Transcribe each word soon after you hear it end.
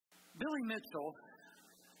Billy Mitchell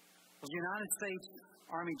was a United States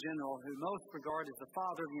Army general who most regard as the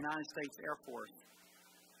father of the United States Air Force.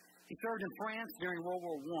 He served in France during World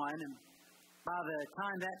War I, and by the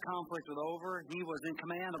time that conflict was over, he was in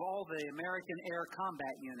command of all the American air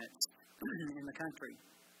combat units in the country.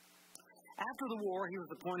 After the war, he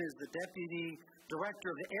was appointed as the Deputy Director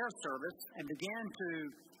of the Air Service and began to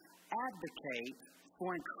advocate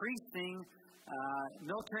for increasing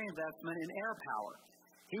military investment in air power.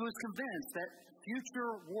 He was convinced that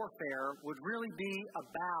future warfare would really be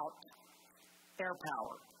about air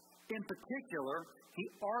power. In particular, he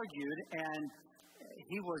argued, and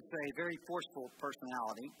he was a very forceful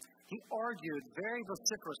personality, he argued very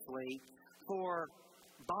vociferously for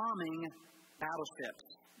bombing battleships,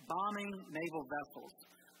 bombing naval vessels.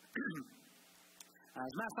 As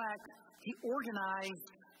a matter of fact, he organized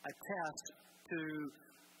a test to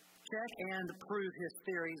check and prove his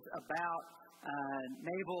theories about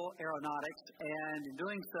naval aeronautics, and in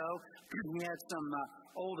doing so, he had some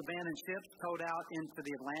old abandoned ships towed out into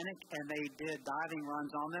the Atlantic, and they did diving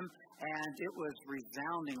runs on them, and it was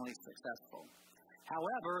resoundingly successful.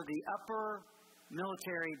 However, the upper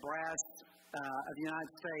military brass of the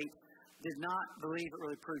United States did not believe it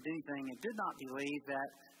really proved anything. It did not believe that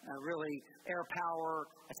really air power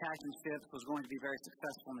attacking ships was going to be very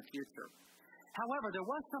successful in the future. However, there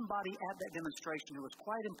was somebody at that demonstration who was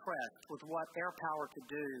quite impressed with what air power could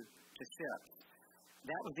do to ships.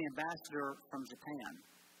 That was the ambassador from Japan.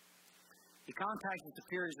 He contacted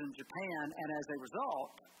superiors in Japan, and as a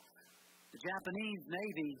result, the Japanese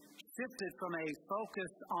Navy shifted from a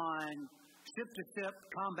focus on ship-to-ship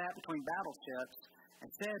combat between battleships,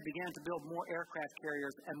 instead began to build more aircraft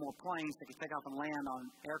carriers and more planes that could take off and land on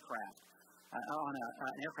aircraft, on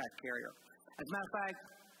an aircraft carrier. As a matter of fact,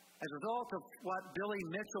 as a result of what Billy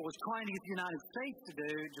Mitchell was trying to get the United States to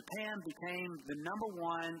do, Japan became the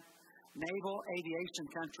 #1 naval aviation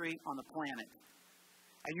country on the planet.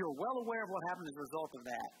 And you're well aware of what happened as a result of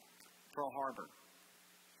that, Pearl Harbor.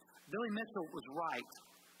 Billy Mitchell was right.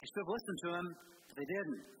 They should have listened to him, but they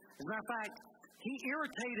didn't. As a matter of fact, he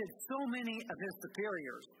irritated so many of his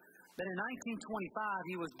superiors that in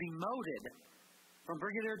 1925 he was demoted from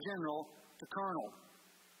brigadier general to colonel.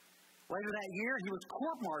 Later that year, he was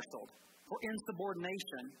court-martialed for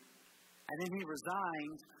insubordination, and then he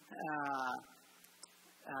resigned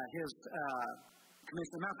his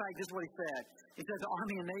commission. As a matter of fact, this is what he said. He said, the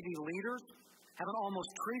Army and Navy leaders have an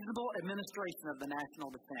almost treasonable administration of the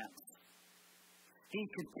national defense. He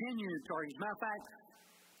continued to argue. As a matter of fact,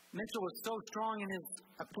 Mitchell was so strong in his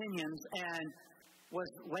opinions and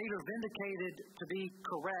was later vindicated to be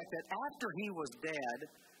correct that after he was dead,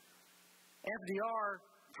 FDR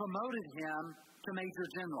promoted him to Major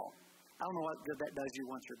General. I don't know what good that does you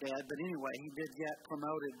once you're dead, but anyway, he did get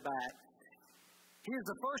promoted back. He is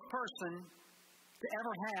the first person to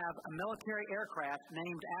ever have a military aircraft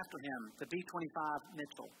named after him, the B-25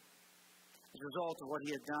 Mitchell, as a result of what he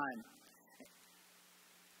had done.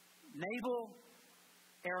 Naval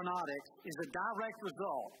aeronautics is a direct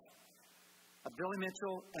result of Billy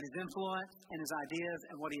Mitchell and his influence and his ideas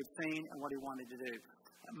and what he had seen and what he wanted to do.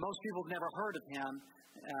 Most people have never heard of him,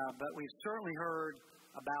 but we've certainly heard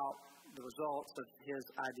about the results of his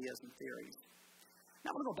ideas and theories.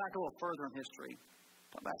 Now I'm going to go back a little further in history.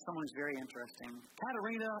 Talk about someone who's very interesting.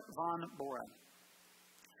 Katharina von Bora.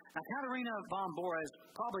 Now Katharina von Bora is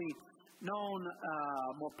probably known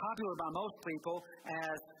more popular by most people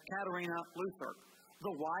as Katharina Luther,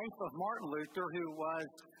 the wife of Martin Luther, who was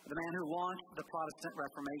the man who launched the Protestant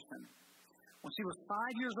Reformation. When she was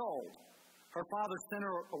 5 years old, her father sent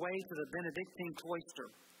her away to the Benedictine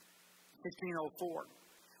cloister in 1604.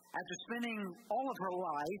 After spending all of her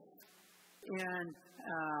life in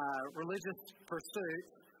religious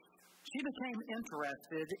pursuits, she became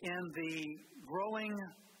interested in the growing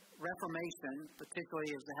Reformation,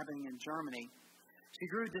 particularly as happening in Germany. She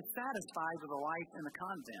grew dissatisfied with the life in the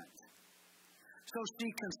convent. So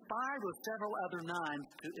she conspired with several other nuns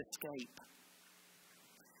to escape.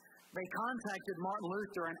 They contacted Martin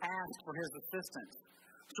Luther and asked for his assistance.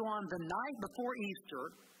 So on the night before Easter,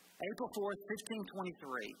 April 4th, 1523,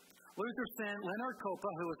 Luther sent Leonard Copa,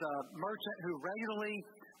 who was a merchant who regularly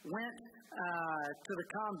went to the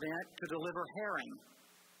convent to deliver herring.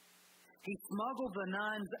 He smuggled the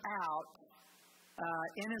nuns out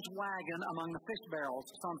in his wagon among the fish barrels,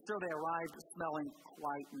 so I'm sure they arrived smelling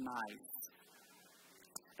quite nice.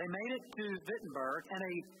 They made it to Wittenberg, and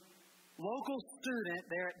a local student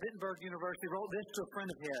there at Wittenberg University wrote this to a friend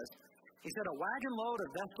of his. He said, "A wagon load of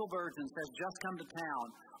Vestal virgins has just come to town,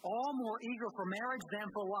 all more eager for marriage than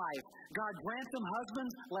for life. God grant them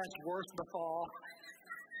husbands, lest worse befall."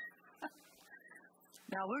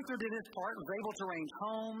 Now, Luther did his part and was able to arrange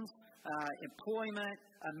homes, employment,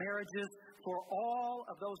 marriages for all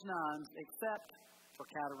of those nuns except for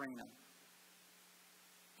Katharina.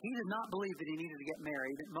 He did not believe that he needed to get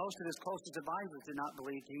married. Most of his closest advisors did not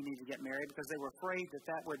believe he needed to get married because they were afraid that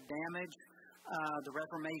that would damage the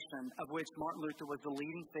Reformation, of which Martin Luther was the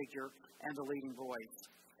leading figure and the leading voice.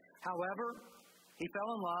 However, he fell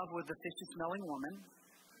in love with the fishy-smelling woman.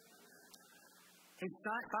 He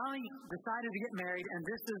finally decided to get married, and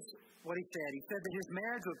this is what he said. He said that his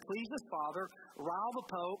marriage would please his father, rile the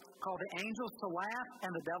Pope, call the angels to laugh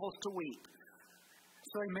and the devils to weep.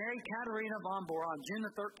 So he married Katharina von Bora on June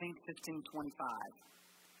the 13th, 1625.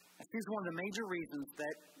 This is one of the major reasons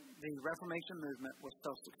that the Reformation movement was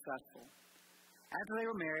so successful. After they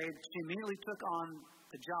were married, she immediately took on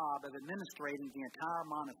the job of administrating the entire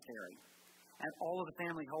monastery and all of the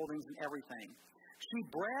family holdings and everything. She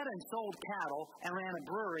bred and sold cattle and ran a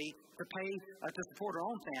brewery to support her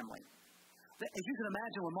own family. As you can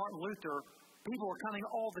imagine, with Martin Luther, people were coming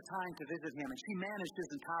all the time to visit him, and she managed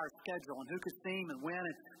his entire schedule and who could see him and when,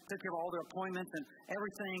 and took care of all their appointments and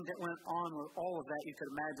everything that went on with all of that. You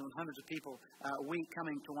could imagine with hundreds of people a week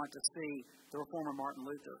coming to want to see the reformer Martin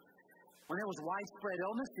Luther. When there was widespread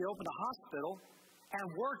illness, he opened a hospital and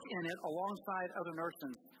worked in it alongside other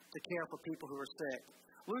nurses to care for people who were sick.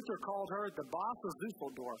 Luther called her the Boss of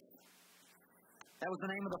Düsseldorf. That was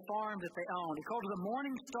the name of the farm that they owned. He called her the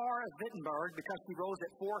Morning Star of Wittenberg because she rose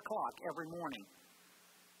at 4 o'clock every morning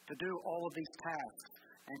to do all of these tasks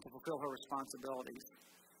and to fulfill her responsibilities.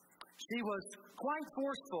 She was quite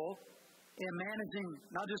forceful in managing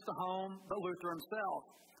not just the home, but Luther himself.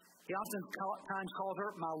 He oftentimes called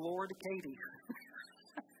her my Lord Katie.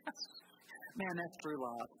 Man, that's true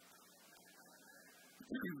love.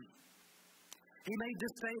 He made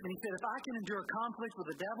this statement. He said, if I can endure conflict with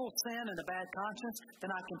the devil, sin, and a bad conscience, then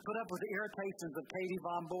I can put up with the irritations of Katie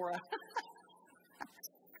von Bora.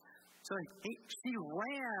 So she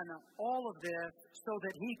ran all of this so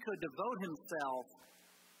that he could devote himself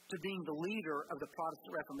to being the leader of the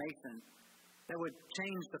Protestant Reformation that would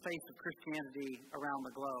change the face of Christianity around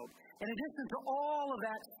the globe. In addition to all of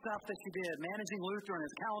that stuff that she did, managing Luther and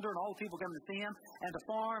his calendar and all the people coming to see him, and the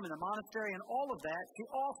farm and the monastery and all of that, she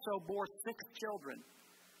also bore 6 children.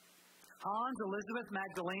 Hans, Elizabeth,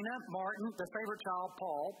 Magdalena, Martin, their favorite child,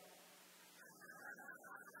 Paul,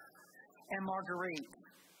 and Marguerite.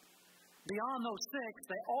 Beyond those 6,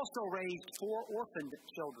 they also raised 4 orphaned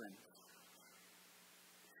children.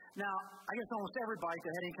 Now, I guess almost everybody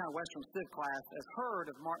that had any kind of Western Civ class has heard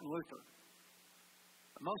of Martin Luther.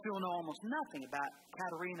 Most people know almost nothing about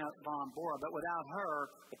Katharina von Bora, but without her,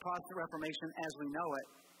 the Protestant Reformation as we know it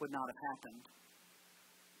would not have happened.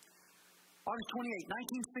 August 28,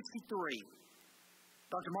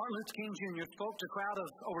 1963, Dr. Martin Luther King Jr. spoke to a crowd of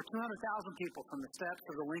over 200,000 people from the steps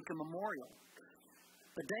of the Lincoln Memorial.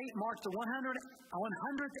 The date marks the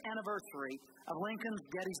 100th anniversary of Lincoln's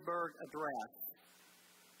Gettysburg Address.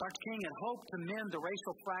 Dr. King had hoped to mend the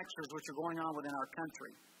racial fractures which are going on within our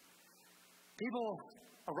country. People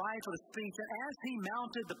arrived for the speech, and as he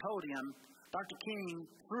mounted the podium, Dr. King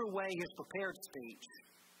threw away his prepared speech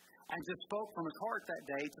and just spoke from his heart that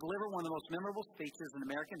day to deliver one of the most memorable speeches in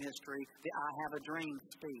American history, the I Have a Dream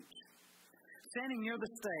speech. Standing near the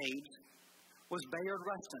stage was Bayard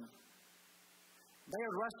Rustin.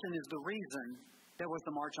 Bayard Rustin is the reason there was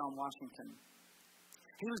the March on Washington.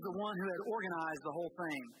 He was the one who had organized the whole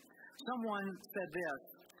thing. Someone said this,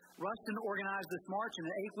 Rustin organized this march in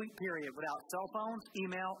an 8-week period without cell phones,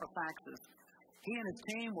 email, or faxes. He and his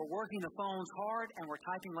team were working the phones hard and were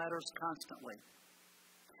typing letters constantly.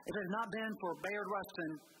 If it had not been for Bayard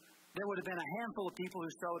Rustin, there would have been a handful of people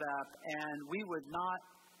who showed up, and we would not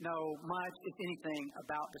know much, if anything,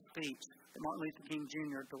 about the speech that Martin Luther King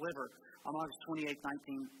Jr. delivered on August 28,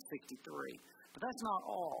 1963. But that's not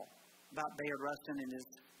all about Bayard Rustin and his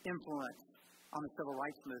influence on the civil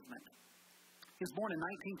rights movement. He was born in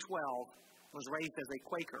 1912, was raised as a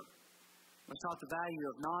Quaker, was taught the value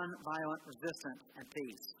of nonviolent resistance and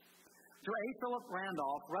peace. Through A. Philip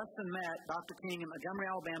Randolph, Rustin met Dr. King in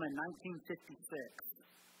Montgomery, Alabama in 1956.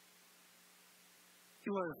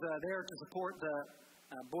 He was there to support the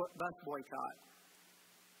bus boycott.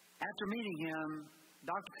 After meeting him,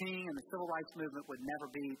 Dr. King and the civil rights movement would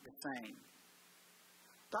never be the same.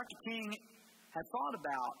 Dr. King had thought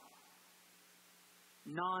about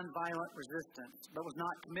nonviolent resistance, but was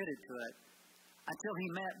not committed to it until he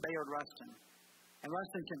met Bayard Rustin. And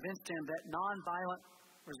Rustin convinced him that nonviolent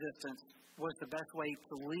resistance was the best way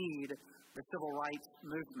to lead the civil rights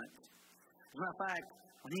movement. As a matter of fact,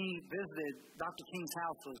 when he visited, Dr. King's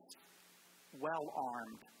house was well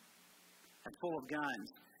armed and full of guns.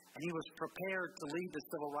 And he was prepared to lead the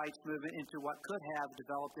civil rights movement into what could have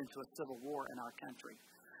developed into a civil war in our country.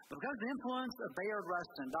 But because of the influence of Bayard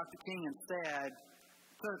Rustin, Dr. King instead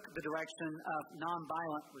took the direction of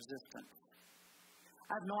nonviolent resistance.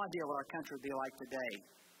 I have no idea what our country would be like today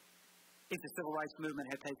if the civil rights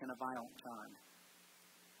movement had taken a violent turn.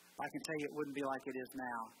 I can tell you it wouldn't be like it is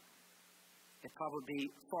now. It'd probably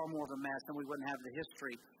be far more of a mess, and we wouldn't have the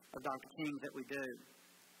history of Dr. King that we do.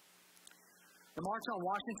 The March on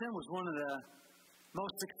Washington was one of the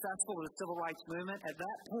most successful of the civil rights movement. At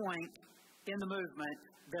that point in the movement,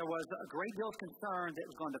 there was a great deal of concern that it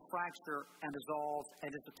was going to fracture and dissolve and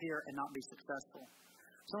disappear and not be successful.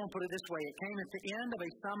 Someone put it this way: it came at the end of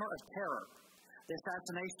a summer of terror. The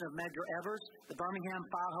assassination of Medgar Evers, the Birmingham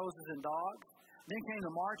fire hoses and dogs. Then came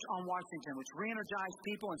the March on Washington, which re-energized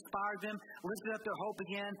people, inspired them, lifted up their hope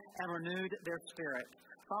again, and renewed their spirit.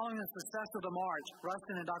 Following the success of the march,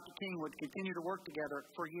 Rustin and Dr. King would continue to work together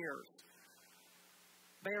for years.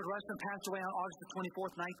 Bayard Rustin passed away on August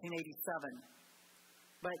 24th,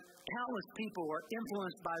 1987. But countless people were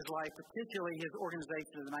influenced by his life, particularly his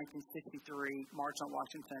organization of the 1963 March on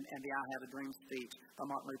Washington and the I Have a Dream speech by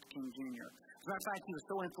Martin Luther King Jr. As a matter of fact, he was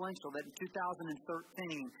so influential that in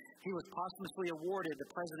 2013, he was posthumously awarded the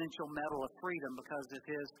Presidential Medal of Freedom because of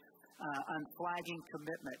his unflagging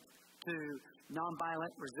commitment to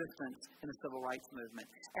nonviolent resistance in the civil rights movement.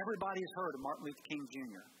 Everybody has heard of Martin Luther King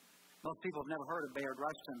Jr. Most people have never heard of Bayard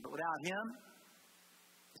Rustin, but without him,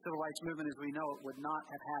 the civil rights movement as we know it would not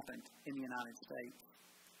have happened in the United States.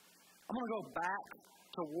 I'm going to go back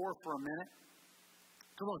to war for a minute,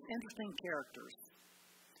 to the most interesting characters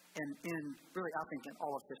in really, I think, in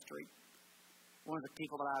all of history. One of the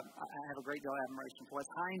people that I have a great deal of admiration for is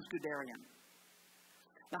Heinz Guderian.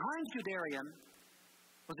 Now, Heinz Guderian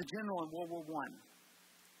was a general in World War I.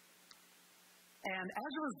 And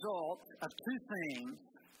as a result of two things,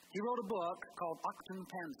 he wrote a book called Achtung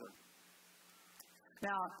Panzer.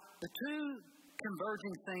 Now, the two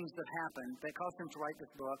converging things that happened that caused him to write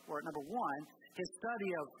this book were, number one, his study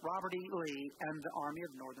of Robert E. Lee and the Army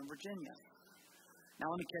of Northern Virginia. Now,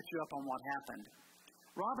 let me catch you up on what happened.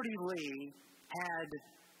 Robert E. Lee had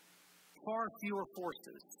far fewer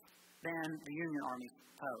forces than the Union armies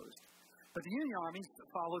posed. But the Union armies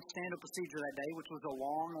followed standard procedure that day, which was a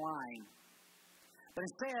long line. But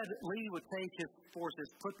instead, Lee would take his forces,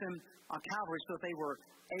 put them on cavalry so that they were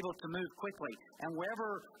able to move quickly. And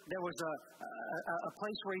wherever there was a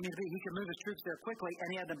place where he needed to be, he could move his troops there quickly, and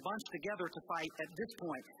he had them bunched together to fight at this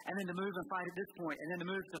point, and then to move and fight at this point, and then to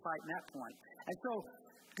move to fight at that point. And so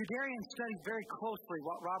Guderian studied very closely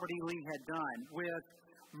what Robert E. Lee had done with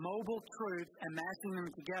mobile troops and massing them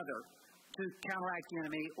together to counteract the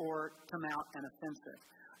enemy or to mount an offensive.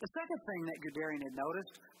 The second thing that Guderian had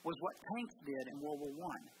noticed was what tanks did in World War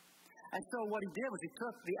I. And so what he did was he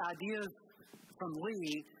took the ideas from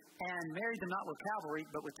Lee and married them not with cavalry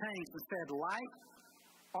but with tanks and said light,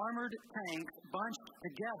 armored tanks bunched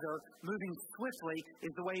together, moving swiftly,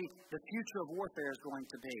 is the way the future of warfare is going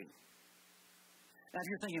to be. Now, if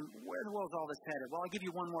you're thinking, where in the world is all this headed? Well, I'll give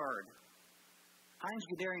you one word. Heinz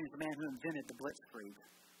Guderian is the man who invented the blitzkrieg.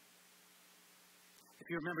 If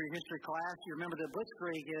you remember your history class, you remember that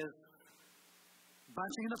blitzkrieg is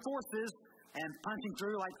bunching the forces and punching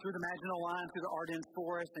through, like through the Maginot Line, through the Ardennes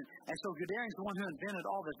Forest. And so Guderian's the one who invented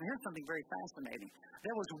all this. And here's something very fascinating.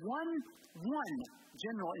 There was one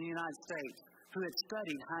general in the United States who had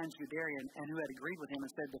studied Heinz Guderian and who had agreed with him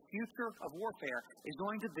and said the future of warfare is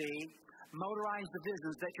going to be motorized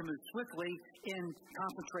divisions that can move swiftly in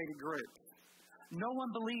concentrated groups. No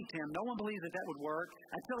one believed him. No one believed that would work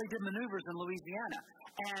until he did maneuvers in Louisiana.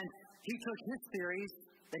 And he took his theories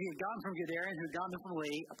that he had gotten from Guderian, who had gotten them from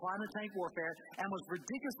Lee, applied them to tank warfare, and was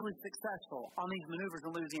ridiculously successful on these maneuvers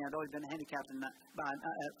in Louisiana, though he'd been handicapped by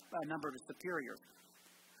a number of his superiors.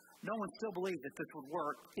 No one still believed that this would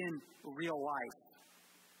work in real life.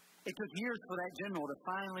 It took years for that general to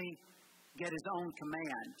finally get his own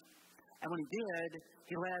command. And when he did,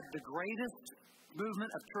 he led the greatest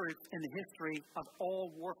movement of troops in the history of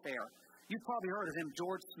all warfare. You've probably heard of him,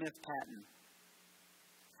 George Smith Patton.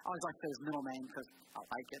 I always like to say his middle name because I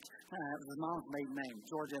like it. It was his mom's maiden name,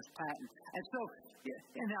 George S. Patton. And so,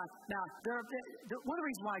 now one of the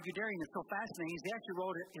reasons why Guderian is so fascinating is he actually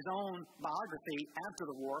wrote his own biography after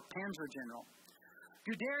the war, Panzer General.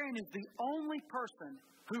 Guderian is the only person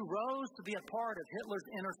who rose to be a part of Hitler's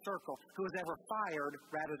inner circle who was ever fired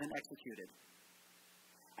rather than executed.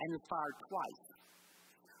 And he was fired twice.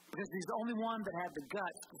 Because he's the only one that had the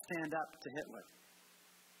guts to stand up to Hitler.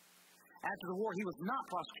 After the war, he was not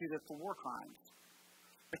prosecuted for war crimes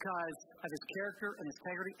because of his character and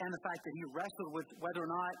integrity and the fact that he wrestled with whether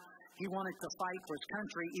or not he wanted to fight for his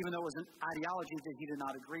country, even though it was an ideology that he did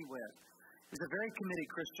not agree with. He's a very committed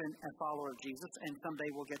Christian and follower of Jesus, and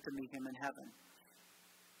someday we'll get to meet him in heaven.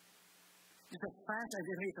 It's a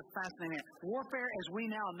fascinating man. Warfare, as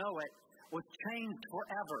we now know it, was changed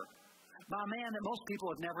forever by a man that most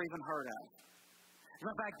people have never even heard of. As a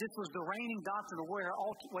matter of fact, this was the reigning doctrine of warfare all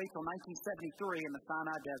the way till 1973 in the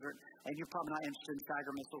Sinai Desert, and you're probably not interested in Stagger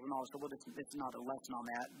missiles and all, so it's not a lesson on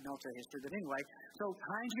that, military history, but anyway. So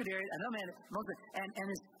Heinz Guderian, another man, and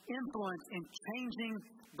his influence in changing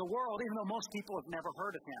the world, even though most people have never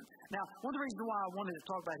heard of him. Now, one of the reasons why I wanted to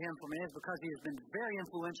talk about him for a minute is because he has been very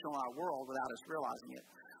influential in our world without us realizing it.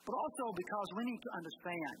 But also because we need to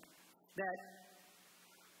understand that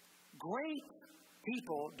great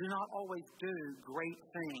people do not always do great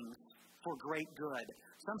things for great good.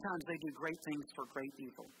 Sometimes they do great things for great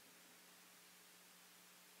evil.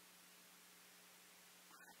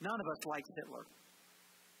 None of us likes Hitler.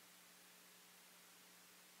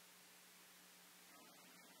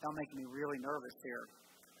 That'll make me really nervous here.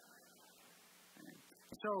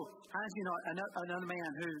 So, Heinz, another man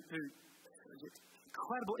who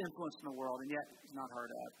incredible influence in the world, and yet he's not heard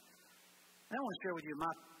of. And I want to share with you my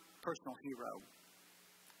personal hero.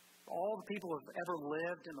 All the people who have ever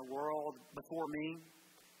lived in the world before me,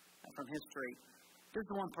 from history, there's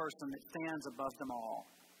the one person that stands above them all.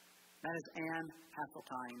 That is Anne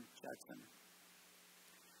Hasseltine Judson.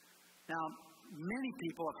 Now, many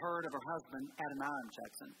people have heard of her husband, Adoniram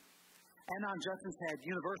Judson. Adoniram Judson's had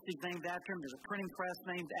universities named after him. There's a printing press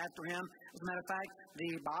named after him. As a matter of fact,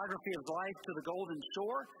 the biography of his life, To the Golden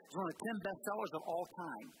Shore, is one of the 10 bestsellers of all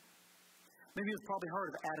time. Maybe you've probably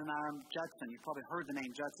heard of Adoniram Judson. You've probably heard the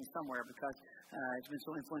name Judson somewhere because it's been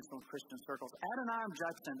so influential in Christian circles. Adoniram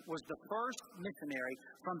Judson was the first missionary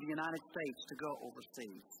from the United States to go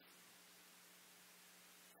overseas.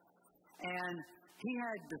 And he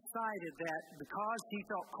had decided that because he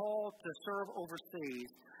felt called to serve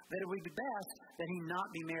overseas, that it would be best that he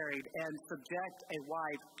not be married and subject a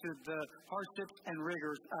wife to the hardships and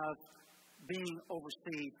rigors of being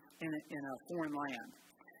overseas in a foreign land.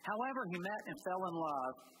 However, he met and fell in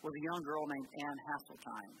love with a young girl named Anne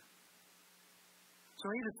Hasseltine. So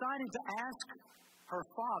he decided to ask her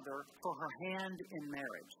father for her hand in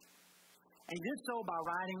marriage. And he did so by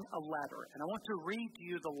writing a letter. And I want to read to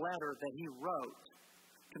you the letter that he wrote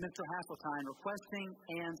to Mr. Hasseltine requesting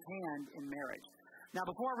Anne's hand in marriage. Now,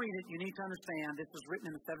 before I read it, you need to understand this was written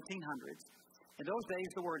in the 1700s. In those days,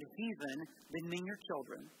 the word heathen didn't mean your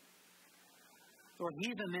children. The word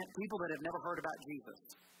heathen meant people that have never heard about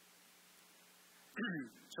Jesus.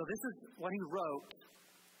 So this is what he wrote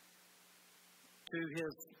to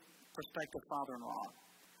his prospective father-in-law.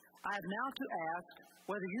 I have now to ask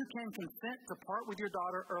whether you can consent to part with your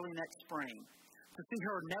daughter early next spring, to see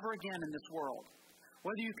her never again in this world.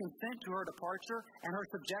 Whether you consent to her departure and her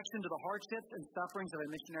subjection to the hardships and sufferings of a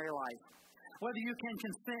missionary life. Whether you can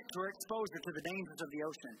consent to her exposure to the dangers of the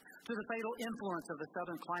ocean, to the fatal influence of the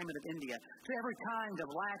southern climate of India, to every kind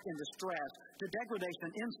of lack and distress, to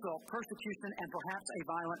degradation, insult, persecution, and perhaps a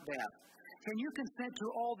violent death. Can you consent to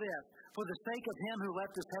all this for the sake of him who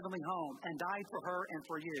left his heavenly home and died for her and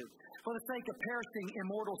for you? For the sake of perishing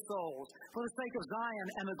immortal souls, for the sake of Zion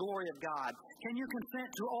and the glory of God. Can you consent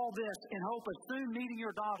to all this in hope of soon meeting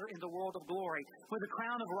your daughter in the world of glory with a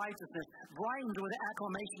crown of righteousness, brightened with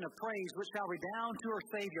acclamation of praise, which shall redound to her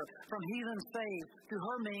Savior, from heathen saved, to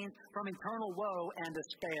her means from eternal woe and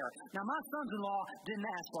despair? Now, my sons-in-law didn't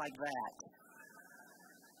ask like that.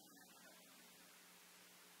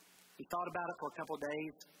 He thought about it for a couple of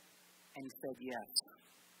days, and he said yes.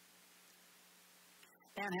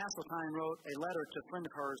 Anne Hasseltine wrote a letter to a friend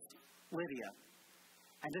of hers, Lydia,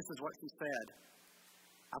 and this is what she said.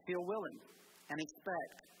 I feel willing and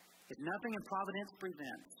expect, if nothing in providence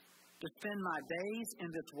prevents, to spend my days in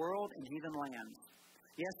this world in heathen lands.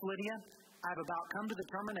 Yes, Lydia, I have about come to the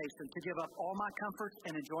determination to give up all my comforts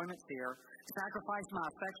and enjoyments here, sacrifice my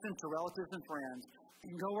affection to relatives and friends,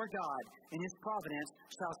 and go where God, in His providence,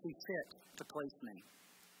 shall see fit to place me.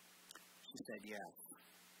 She said yes.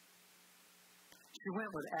 She went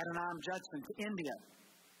with Adoniram Judson to India,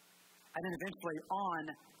 and then eventually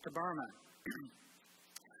on to Burma.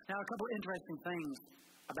 Now, a couple of interesting things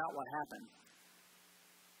about what happened.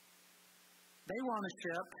 They were on a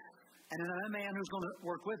ship, and another man who was going to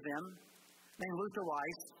work with them, named Luther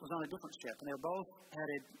Rice, was on a different ship, and they were both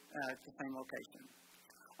headed to the same location.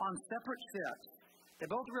 On separate ships, they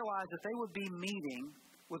both realized that they would be meeting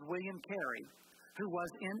with William Carey, who was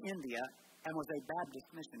in India and was a Baptist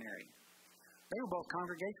missionary. They were both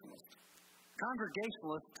Congregationalists.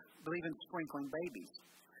 Congregationalists believe in sprinkling babies.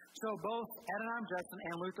 So both Adoniram Judson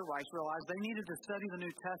and Luther Rice realized they needed to study the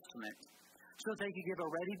New Testament so that they could give a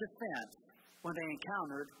ready defense when they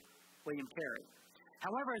encountered William Carey.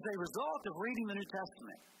 However, as a result of reading the New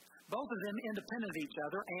Testament, both of them, independent of each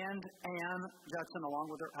other, and Anne Judson, along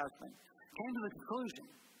with her husband, came to the conclusion,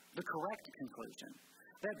 the correct conclusion,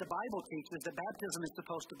 that the Bible teaches that baptism is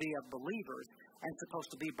supposed to be of believers and supposed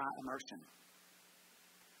to be by immersion.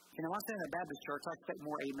 You know, when I say in a Baptist church, I expect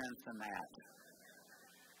more amens than that.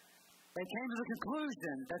 They came to the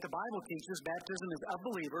conclusion that the Bible teaches baptism is of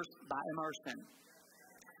believers by immersion.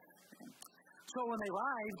 So when they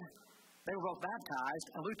arrived, they were both baptized,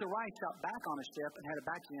 and Luther Rice got back on a ship and headed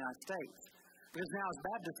back to the United States. Because now as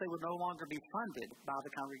Baptists, they would no longer be funded by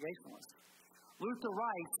the Congregationalists. Luther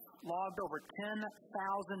Rice logged over 10,000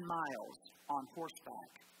 miles on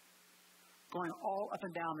horseback, going all up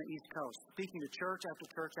and down the East Coast, speaking to church after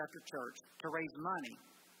church after church to raise money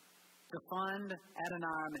to fund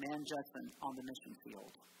Adoniram and Anne Judson on the mission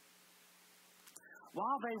field.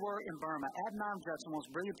 While they were in Burma, Adoniram Judson was one of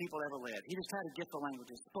the brilliant people ever lived. He just had a gift of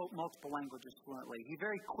languages, spoke multiple languages fluently. He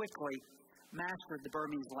very quickly mastered the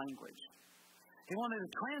Burmese language. He wanted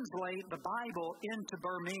to translate the Bible into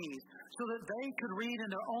Burmese so that they could read in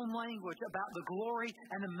their own language about the glory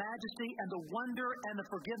and the majesty and the wonder and the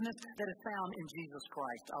forgiveness that is found in Jesus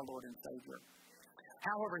Christ, our Lord and Savior.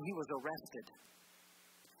 However, he was arrested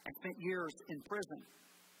and spent years in prison.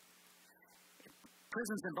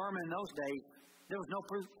 Prisons in Burma in those days, there was no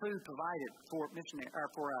food provided for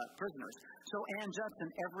prisoners. So Anne Judson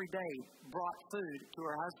every day brought food to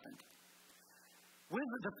her husband. With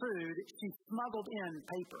the food, she smuggled in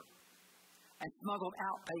paper and smuggled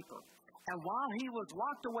out paper. And while he was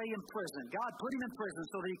locked away in prison, God put him in prison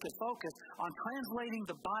so that he could focus on translating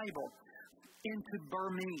the Bible into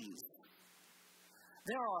Burmese.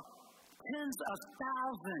 There are tens of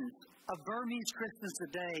thousands of Burmese Christians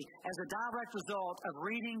today as a direct result of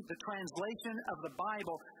reading the translation of the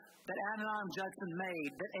Bible that Adoniram Judson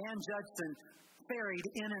made, that Anne Judson ferried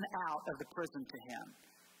in and out of the prison to him.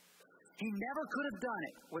 He never could have done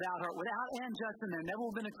it without her. Without Anne Judson, there never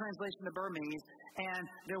would have been a translation of Burmese, and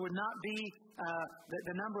there would not be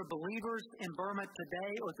the number of believers in Burma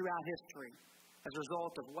today or throughout history as a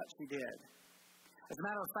result of what she did. As a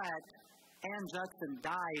matter of fact, Anne Judson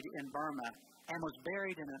died in Burma and was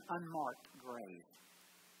buried in an unmarked grave.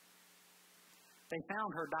 They found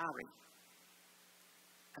her diary,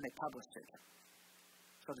 and they published it.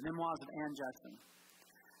 So the Memoirs of Anne Judson.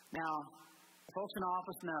 Now, folks in the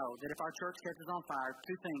office know that if our church catches on fire,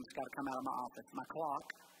 two things got to come out of my office. My clock,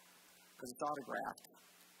 because it's autographed,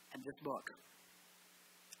 and this book.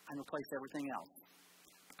 And replace everything else.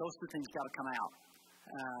 Those two things got to come out.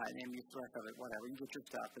 And use the rest of it, whatever. You get your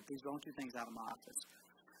stuff. But these are the only two things out of my office.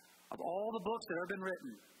 Of all the books that have been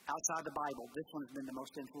written outside the Bible, this one has been the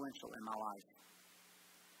most influential in my life.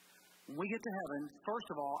 When we get to heaven, first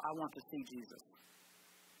of all, I want to see Jesus.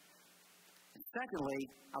 And secondly,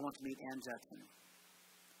 I want to meet Anne Judson.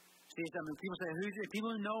 See, people say,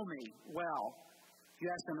 people who know me well, if you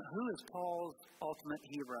ask them, who is Paul's ultimate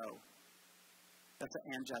hero? That's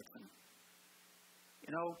Anne Judson.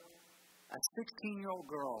 You know, a 16-year-old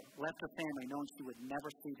girl left her family knowing she would never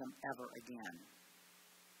see them ever again.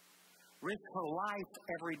 Risked her life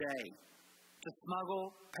every day to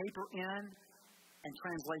smuggle paper in and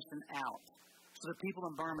translation out so that people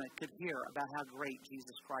in Burma could hear about how great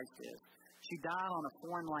Jesus Christ is. She died on a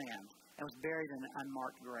foreign land and was buried in an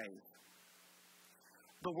unmarked grave.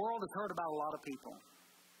 The world has heard about a lot of people.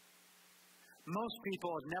 Most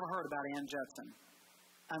people have never heard about Anne Judson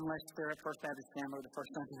unless they're at First Baptist Chandler the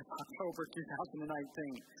first Sunday of October 2019.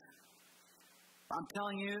 I'm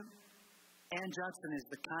telling you, Anne Judson is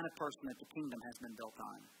the kind of person that the kingdom has been built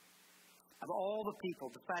on. Of all the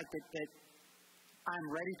people, the fact that I'm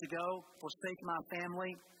ready to go, forsake my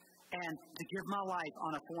family, and to give my life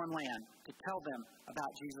on a foreign land to tell them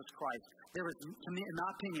about Jesus Christ. There is, to me, in my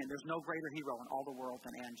opinion, there's no greater hero in all the world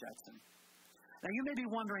than Anne Judson. Now, you may be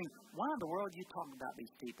wondering, why in the world are you talking about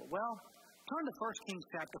these people? Well, turn to 1 Kings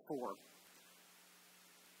chapter 4.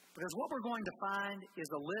 Because what we're going to find is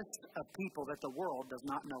a list of people that the world does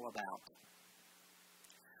not know about.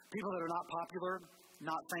 People that are not popular,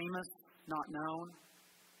 not famous, not known.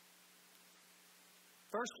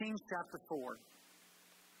 1 Kings chapter 4.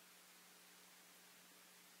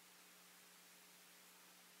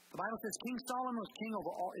 The Bible says, King Solomon was king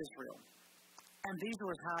over all Israel. And these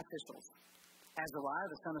were his high officials. Azariah,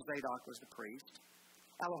 the son of Zadok, was the priest.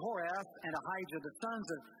 Elahoreph and Ahijah, the sons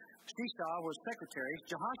of Shishah, were secretaries.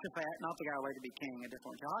 Jehoshaphat, not the guy who later became king, a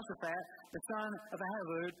different one. Jehoshaphat, the son of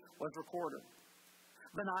Ahilud, was recorder.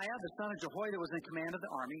 Benaiah, the son of Jehoiada, was in command of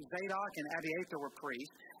the army. Zadok and Abiathar were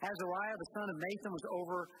priests. Azariah, the son of Nathan, was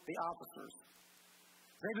over the officers.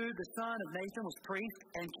 Zabud, the son of Nathan, was priest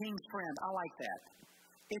and king's friend. I like that.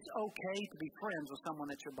 It's okay to be friends with someone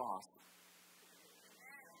that's your boss.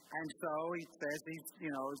 And so he says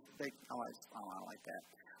I like that.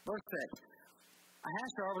 Verse 6.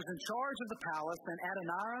 Ahasuerus was in charge of the palace, and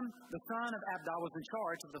Adoniram, the son of Abda, was in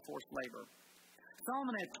charge of the forced labor.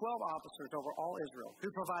 Solomon had 12 officers over all Israel, who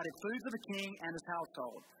provided food for the king and his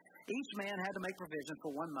household. Each man had to make provision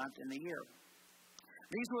for 1 month in the year.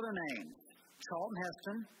 These were their names: Charlton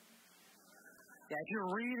Heston. Yeah, if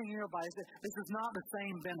you're reading your Bible, this is not the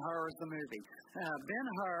same Ben-Hur as the movie.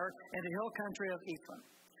 Ben-Hur in the hill country of Ephraim.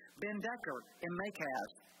 Ben-Decker in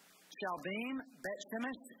Makaz. Shalbim,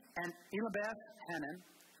 Bet-Shemesh, and Elabeth Hanan.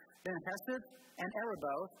 Ben-Hesed and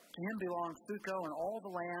Ereboth. To him belonged Succo and all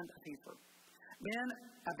the land of Ephraim.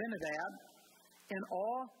 Ben-Abinadab, in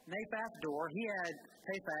all Naphath Dor, he had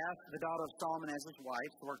Taphath, the daughter of Solomon, as his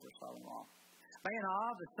wife, the worker's father-in-law. Baanah,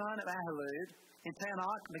 the son of Ahilud, in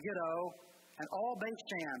Tanakh, Megiddo, and all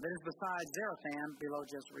Beit-Shan, that is besides Zarephath, below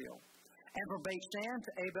Jezreel. And from Beit-Shan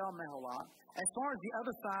to Abel-Meholah, as far as the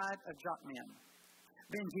other side of Jokmeam.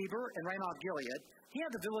 Ben-Geber and Ramoth-Gilead, he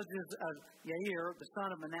had the villages of Yair, the son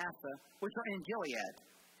of Manasseh, which are in Gilead.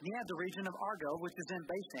 And he had the region of Argo, which is in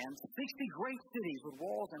Bashan, 60 great cities with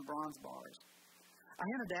walls and bronze bars.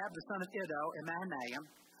 Ahinadab, the son of Iddo, in Mahanaim,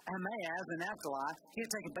 and Maaz in Naphtali, he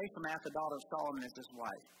had taken Basemath, the daughter of Solomon, as his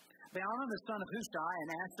wife. Baanah, the son of Hushai, and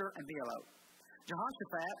Asher, and Bealoth.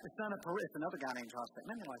 Jehoshaphat, the son of Peruah, another guy named Jehoshaphat.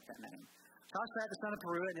 Many like that name. Jehoshaphat, the son of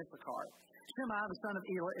Peruah, and Issachar. Shimei, the son of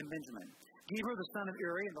Elah, and Benjamin. Geber, the son of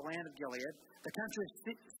Uri, in the land of Gilead. The country of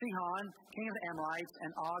Sihon, king of the Amorites, and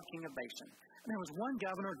Og, king of Bashan. And there was one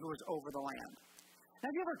governor who was over the land. Now,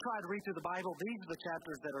 have you ever tried to read through the Bible? These are the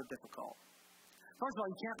chapters that are difficult. First of all,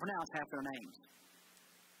 you can't pronounce half their names.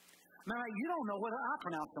 Now, you don't know whether I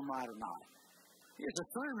pronounce them right or not. You just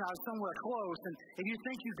assume I was somewhere close, and if you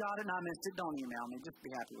think you got it and I missed it, don't email me. Just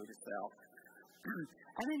be happy with yourself.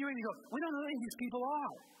 And then you read and go, we don't know who these people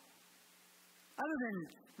are. Other than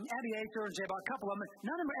Abiathar and Jabal, a couple of them,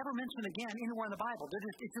 none of them are ever mentioned again anywhere in the Bible.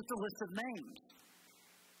 It's just a list of names.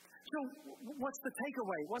 So what's the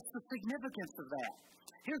takeaway? What's the significance of that?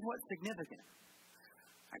 Here's what's significant.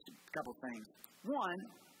 Actually, a couple things. One,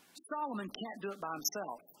 Solomon can't do it by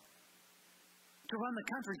himself. To run the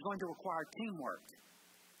country is going to require teamwork.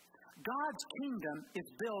 God's kingdom is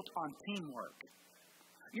built on teamwork.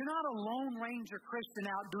 You're not a Lone Ranger Christian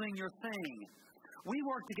out doing your thing. We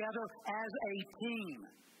work together as a team.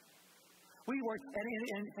 We work,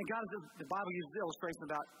 and God, the Bible uses the illustration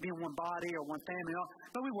about being one body or one family,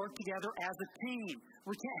 but we work together as a team.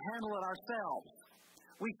 We can't handle it ourselves.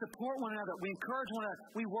 We support one another. We encourage one another.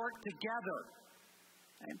 We work together.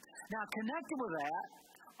 Okay? Now, connected with that,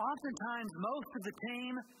 oftentimes most of the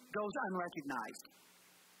team goes unrecognized.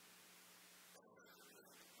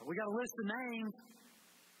 We got a list of names,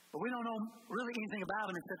 but we don't know really anything about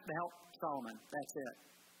them except to help Solomon. That's it.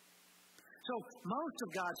 So most of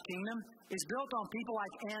God's kingdom is built on people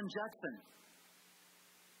like Ann Judson,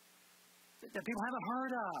 that people haven't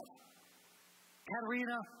heard of.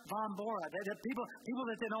 Katerina von Bora, that people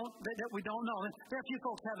that we don't know. There are a few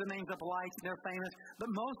folks have the names of lights and they're famous, but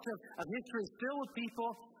most of history is filled with people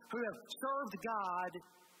who have served God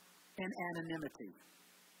in anonymity.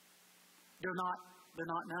 They're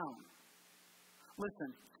not known. Listen,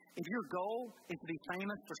 if your goal is to be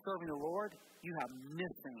famous for serving the Lord, you have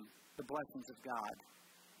missing the blessings of God.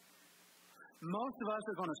 Most of us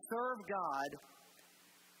are going to serve God.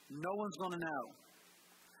 No one's going to know.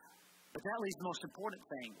 But that leaves the most important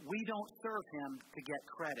thing. We don't serve Him to get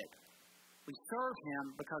credit. We serve Him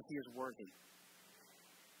because He is worthy.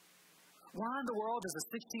 Why in the world does a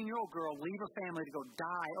 16-year-old girl leave her family to go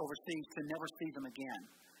die overseas to never see them again?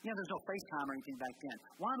 You know, there's no FaceTime or anything back then.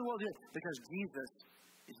 Why in the world is it? Because Jesus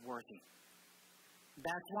is worthy.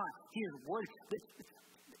 That's why. He is worthy.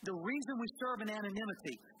 The reason we serve in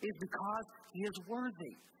anonymity is because He is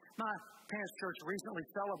worthy. My parents' church recently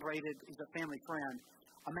celebrated, he's a family friend,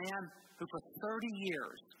 a man who for 30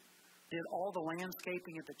 years did all the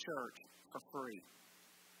landscaping at the church for free.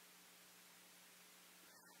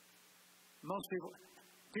 Most people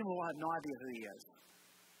will have no idea who he is.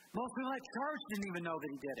 Most people at church didn't even know that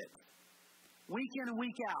he did it. Week in and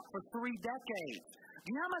week out for 3 decades. Do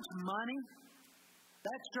you know how much money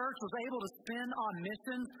that church was able to spend on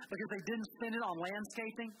missions because they didn't spend it on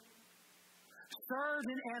landscaping? Serve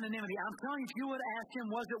in anonymity. I'm telling you, if you would ask him,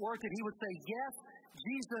 was it worth it? He would say, yes,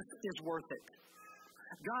 Jesus is worth it.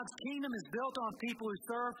 God's kingdom is built on people who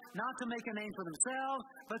serve not to make a name for themselves,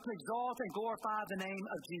 but to exalt and glorify the name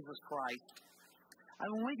of Jesus Christ. And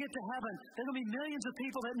when we get to heaven, there are going to be millions of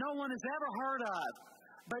people that no one has ever heard of.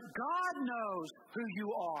 But God knows who you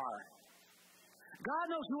are. God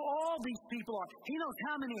knows who all these people are. He knows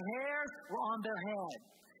how many hairs were on their head.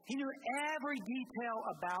 He knew every detail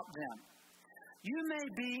about them. You may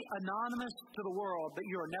be anonymous to the world, but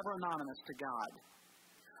you are never anonymous to God.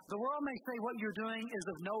 The world may say what you're doing is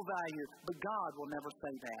of no value, but God will never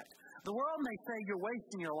say that. The world may say you're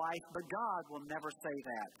wasting your life, but God will never say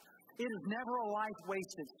that. It is never a life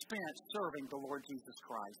wasted spent serving the Lord Jesus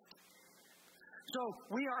Christ. So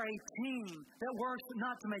we are a team that works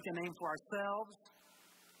not to make a name for ourselves,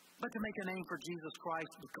 but to make a name for Jesus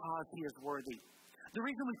Christ because He is worthy. The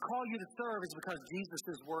reason we call you to serve is because Jesus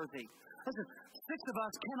is worthy. Listen, 6 of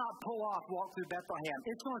us cannot pull off walk through Bethlehem.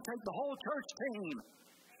 It's going to take the whole church team.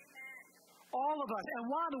 All of us. And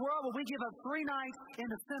why in the world would we give up 3 nights in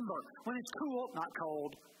December when it's cool, not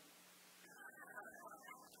cold?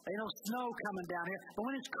 Ain't no snow coming down here, but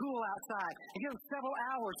when it's cool outside, and give us several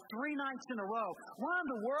hours, 3 nights in a row. Why in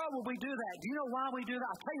the world would we do that? Do you know why we do that?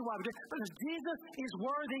 I'll tell you why we do it. Because Jesus is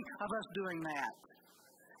worthy of us doing that.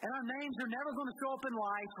 And our names are never going to show up in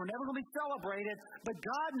lights. We're never going to be celebrated. But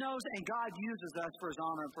God knows and God uses us for His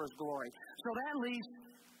honor and for His glory. So that leads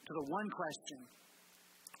to the one question.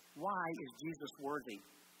 Why is Jesus worthy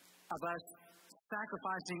of us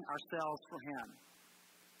sacrificing ourselves for Him?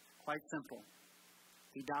 Quite simple.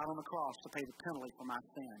 He died on the cross to pay the penalty for my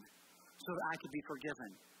sin so that I could be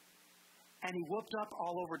forgiven. And He whooped up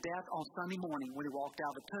all over death on Sunday morning when He walked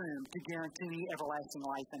out of the tomb to guarantee me everlasting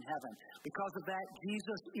life in heaven. Because of that,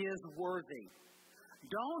 Jesus is worthy.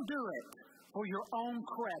 Don't do it for your own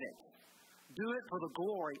credit. Do it for the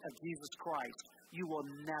glory of Jesus Christ. You will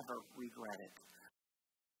never regret it.